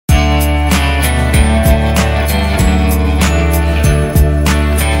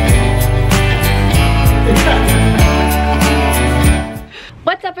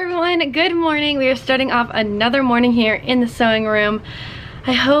everyone, good morning. We are starting off another morning here in the sewing room.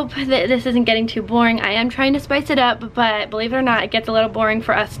 I hope that this isn't getting too boring. I am trying to spice it up, but believe it or not, it gets a little boring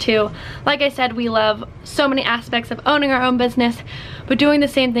for us too. Like I said, we love so many aspects of owning our own business, but doing the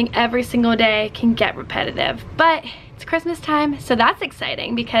same thing every single day can get repetitive. But it's Christmas time, so that's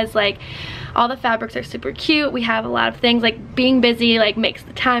exciting because like all the fabrics are super cute. We have a lot of things, like being busy like makes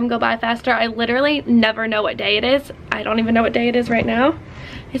the time go by faster. I literally never know what day it is. I don't even know what day it is right now.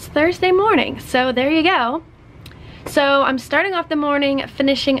 It's Thursday morning, so there you go. So I'm starting off the morning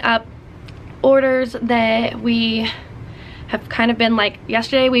finishing up orders that we have kind of been like,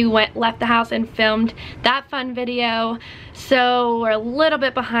 yesterday we left the house and filmed that fun video, so we're a little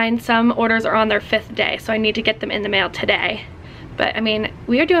bit behind. Some orders are on their 5th day, so I need to get them in the mail today. But I mean,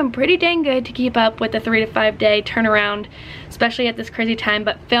 we are doing pretty dang good to keep up with the 3 to 5 day turnaround, especially at this crazy time.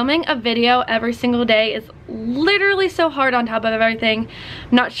 But filming a video every single day is literally so hard on top of everything.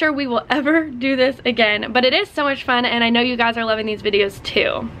 I'm not sure we will ever do this again, but it is so much fun, and I know you guys are loving these videos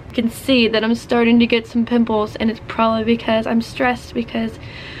too. You can see that I'm starting to get some pimples, and it's probably because I'm stressed because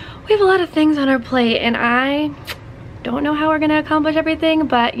we have a lot of things on our plate, and I don't know how we're gonna accomplish everything,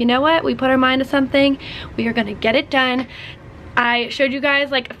 but you know what? We put our mind to something, we are gonna get it done. I showed you guys,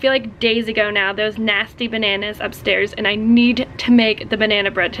 like, I feel like days ago now, those nasty bananas upstairs, and I need to make the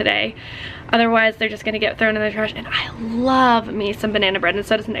banana bread today. Otherwise, they're just gonna get thrown in the trash, and I love me some banana bread, and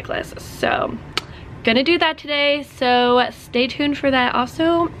so does Nicholas. So, gonna do that today, so stay tuned for that.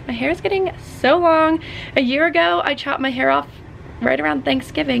 Also, my hair is getting so long. A year ago, I chopped my hair off right around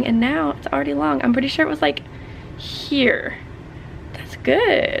Thanksgiving, and now it's already long. I'm pretty sure it was, like, here. That's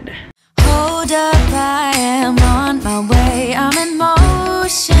good. Hold up, I am on my way, I'm in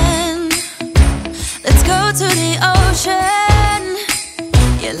motion. Let's go to the ocean.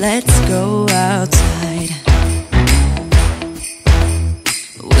 Yeah, let's go outside.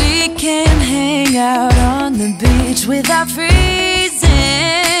 We can hang out on the beach without freezing.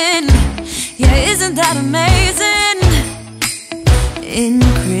 Yeah, isn't that amazing? In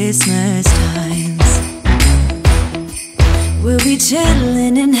Christmas times we'll be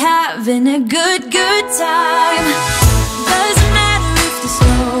chilling and having a good time. Doesn't matter if the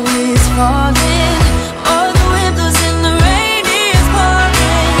snow is falling or the wind blows and the rain is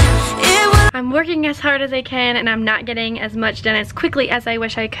pouring. I'm working as hard as I can, and I'm not getting as much done as quickly as I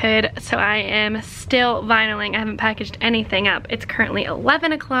wish I could, so I am still vinyling. I haven't packaged anything up. It's currently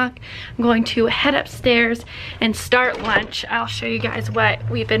 11 o'clock. I'm going to head upstairs and start lunch. I'll show you guys what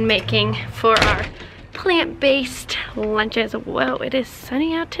we've been making for our plant-based lunches. Whoa, it is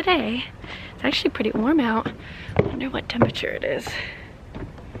sunny out today. It's actually pretty warm out. I wonder what temperature it is.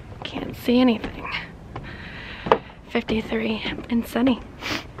 Can't see anything. 53 and sunny.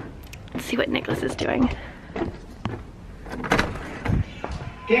 Let's see what Nicholas is doing.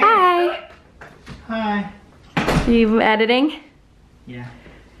 Yeah. Hi. Hi. Are you editing? Yeah.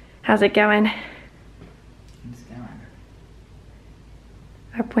 How's it going? It's going.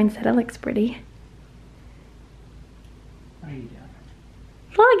 Our poinsettia looks pretty. What are you doing?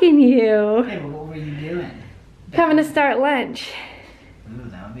 Vlogging you. Hey, well, what were you doing? Having to start lunch. Ooh,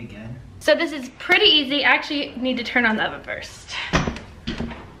 that would be good. So this is pretty easy. I actually need to turn on the oven first.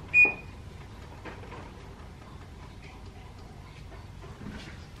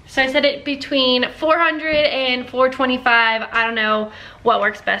 So I set it between 400 and 425. I don't know what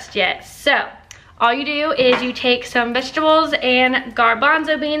works best yet. So all you do is you take some vegetables and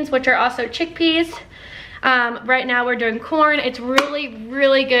garbanzo beans, which are also chickpeas. Right now we're doing corn. It's really,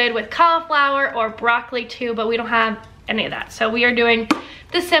 really good with cauliflower or broccoli too, but we don't have any of that. So we are doing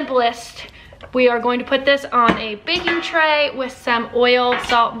the simplest. We are going to put this on a baking tray with some oil,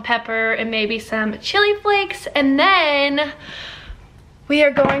 salt, and pepper, and maybe some chili flakes. And then we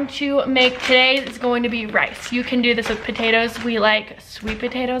are going to make, today it's going to be rice. You can do this with potatoes. We like sweet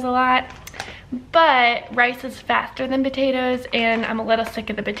potatoes a lot, but rice is faster than potatoes, and I'm a little sick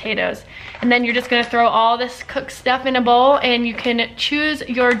of the potatoes. And then you're just gonna throw all this cooked stuff in a bowl, and you can choose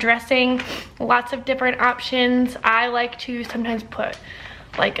your dressing. Lots of different options. I like to sometimes put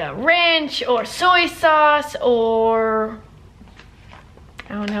like a ranch or soy sauce, or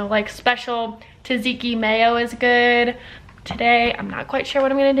I don't know, like special tzatziki mayo is good. Today, I'm not quite sure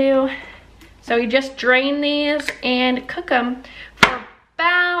what I'm gonna do. So you just drain these and cook them for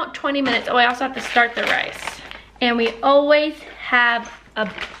about 20 minutes. Oh, I also have to start the rice. And we always have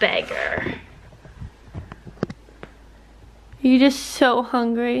a beggar. Are you just so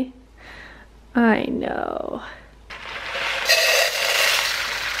hungry? I know.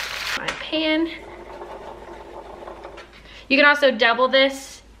 My pan. You can also double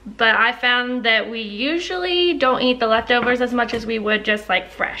this, but I found that we usually don't eat the leftovers as much as we would just like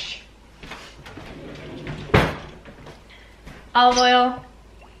fresh. Olive oil.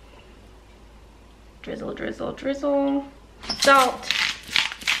 Drizzle, drizzle, drizzle. Salt.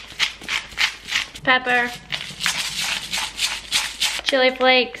 Pepper. Chili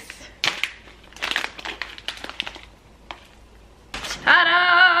flakes.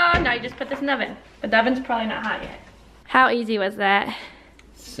 Ta-da! Now you just put this in the oven. But the oven's probably not hot yet. How easy was that?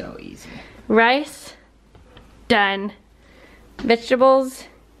 So easy. Rice, done. Vegetables,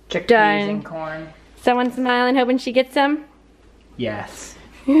 Chickpeas done. and corn. Someone smiling, hoping she gets some. Yes.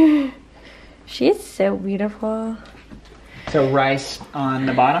 She is so beautiful. So rice on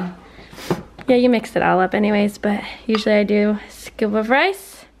the bottom. Yeah, you mixed it all up anyways, but usually I do a scoop of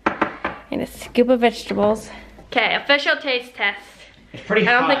rice and a scoop of vegetables. Okay, official taste test. It's pretty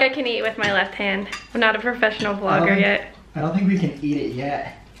I don't hot. think I can eat with my left hand. I'm not a professional vlogger yet. I don't think we can eat it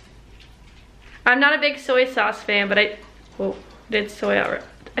yet. I'm not a big soy sauce fan, but I did soy already.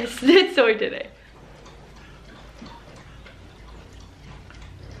 I did soy today.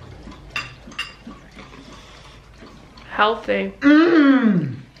 Healthy.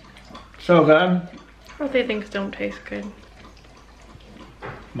 Mmm. So good. Healthy things don't taste good.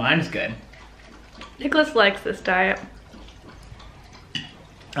 Mine's good. Nicholas likes this diet.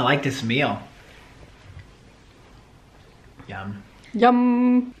 I like this meal. Yum.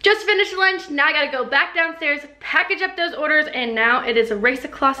 Yum. Just finished lunch. Now I gotta go back downstairs, package up those orders, and now it is a race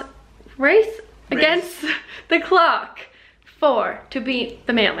against the clock to beat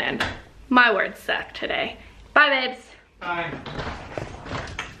the mailman. My words suck today. Bye, babes. Bye.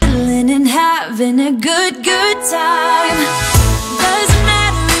 Chilling and having a good time. Doesn't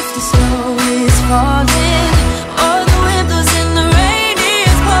matter if the snow is falling or the wind blows and the rain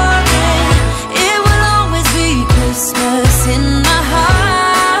is pouring. It will always be Christmas in my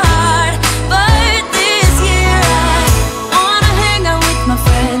heart. But this year I wanna hang out with my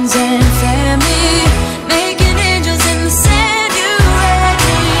friends and family, making angels in the sand. You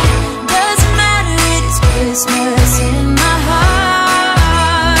ready? Doesn't matter, it is Christmas in my heart.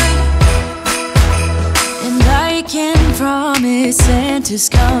 And I can promise Santa's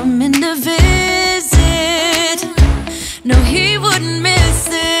coming to visit. No, he wouldn't miss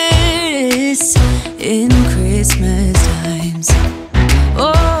this in Christmas times.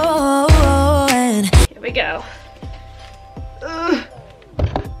 Oh, and Here we go. Ugh.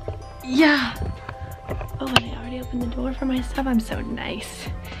 Yeah. Oh, and I already opened the door for myself. I'm so nice.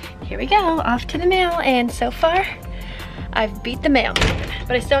 Here we go, off to the mail, and so far, I've beat the mailman,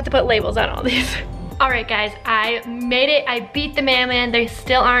 but I still have to put labels on all these. All right, guys, I made it. I beat the mailman. They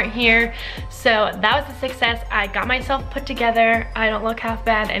still aren't here, so that was a success. I got myself put together. I don't look half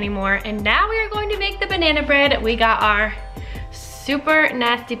bad anymore, and now we are going to make the banana bread. We got our super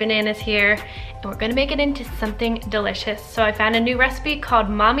nasty bananas here, and we're gonna make it into something delicious. So I found a new recipe called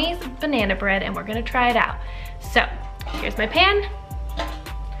Mommy's Banana Bread, and we're gonna try it out. So here's my pan.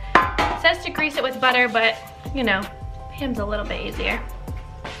 It says to grease it with butter, but you know, pan's a little bit easier.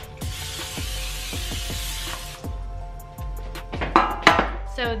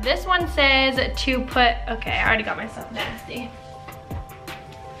 So this one says to put, okay, I already got myself nasty.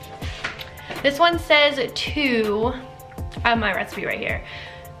 This one says to, I have my recipe right here,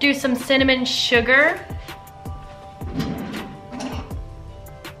 do some cinnamon sugar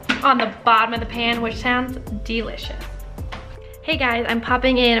on the bottom of the pan, which sounds delicious. Hey guys, I'm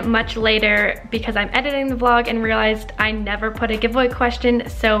popping in much later because I'm editing the vlog and realized I never put a giveaway question.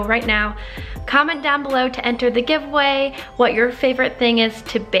 So right now, comment down below to enter the giveaway what your favorite thing is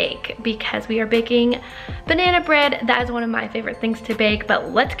to bake, because we are baking banana bread. That is one of my favorite things to bake,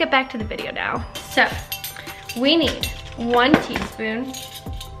 but let's get back to the video now. So we need 1 teaspoon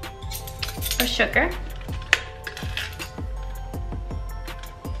of sugar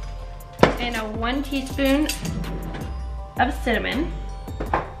and a 1 teaspoon of cinnamon,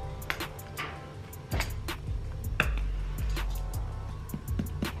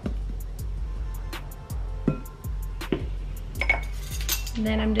 and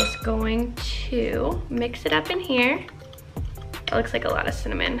then I'm just going to mix it up in here. That looks like a lot of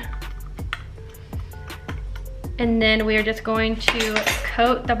cinnamon. And then we are just going to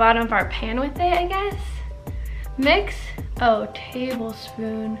coat the bottom of our pan with it, I guess. Mix, oh,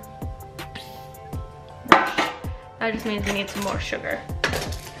 tablespoon. That just means we need some more sugar.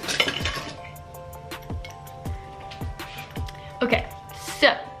 Okay,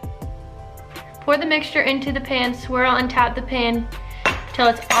 so pour the mixture into the pan, swirl and tap the pan till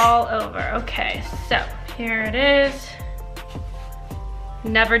it's all over. Okay, so here it is.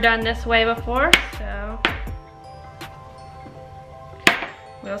 Never done this way before, so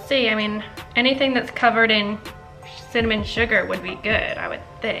we'll see. I mean, anything that's covered in cinnamon sugar would be good, I would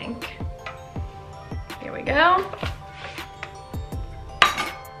think. Here we go.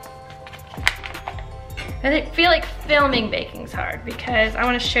 I feel like filming baking's hard because I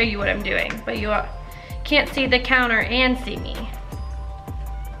want to show you what I'm doing, but you can't see the counter and see me.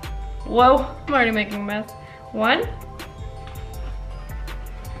 Whoa, I'm already making a mess. 1,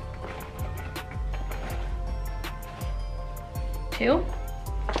 2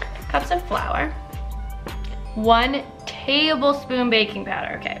 cups of flour, 1 tablespoon baking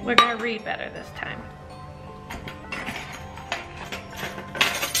powder. Okay, we're gonna read better this time.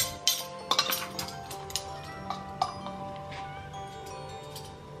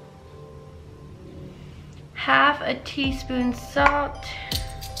 Half a teaspoon salt.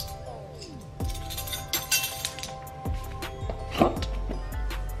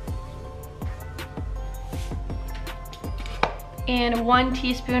 And 1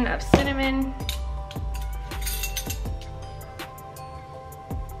 teaspoon of cinnamon.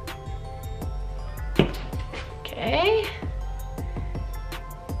 Okay.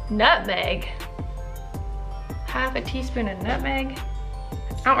 Nutmeg. Half a teaspoon of nutmeg.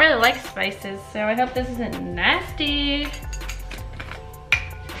 I don't really like spices, so I hope this isn't nasty.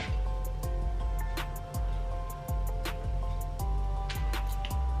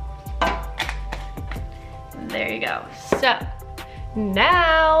 There you go. So,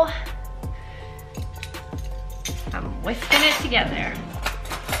 now I'm whisking it together.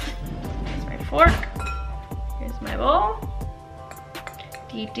 Here's my fork. Here's my bowl.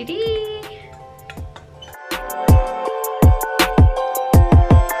 Dee-dee-dee.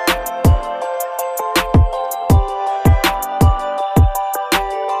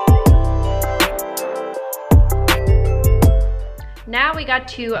 Now we got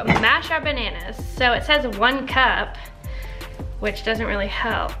to mash our bananas. So it says 1 cup, which doesn't really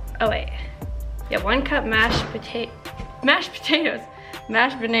help. Oh wait, yeah, 1 cup mashed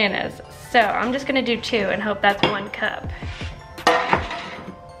bananas. So I'm just gonna do 2 and hope that's 1 cup.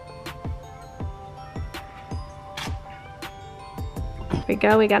 Here we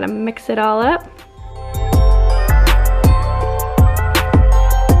go, we gotta mix it all up.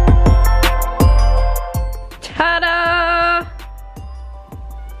 Ta-da!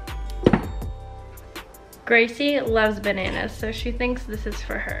 Gracie loves bananas, so she thinks this is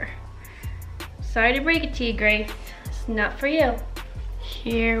for her. Sorry to break it to you, Grace. It's not for you.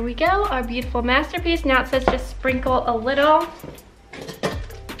 Here we go, our beautiful masterpiece. Now it says just sprinkle a little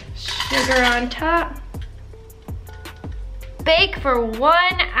sugar on top. Bake for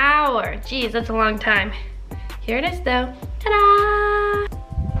 1 hour. Geez, that's a long time. Here it is though. Ta-da!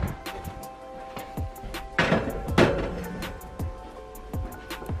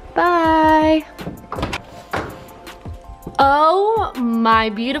 Bye. Oh, my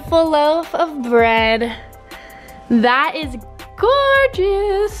beautiful loaf of bread. That is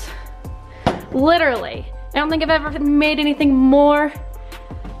gorgeous. Literally, I don't think I've ever made anything more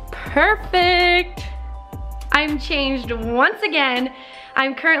perfect. I'm changed once again.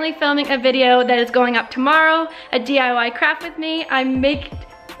 I'm currently filming a video that is going up tomorrow, a DIY craft with me. I'm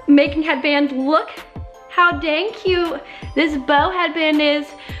making headbands. Look how dang cute this bow headband is.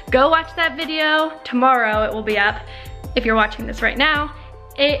 Go watch that video. Tomorrow it will be up if you're watching this right now.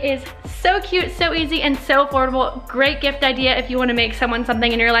 It is so cute, so easy, and so affordable. Great gift idea if you want to make someone something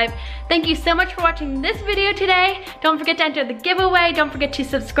in your life. Thank you so much for watching this video today. Don't forget to enter the giveaway. Don't forget to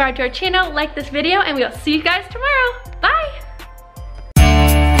subscribe to our channel, like this video, and we'll see you guys tomorrow.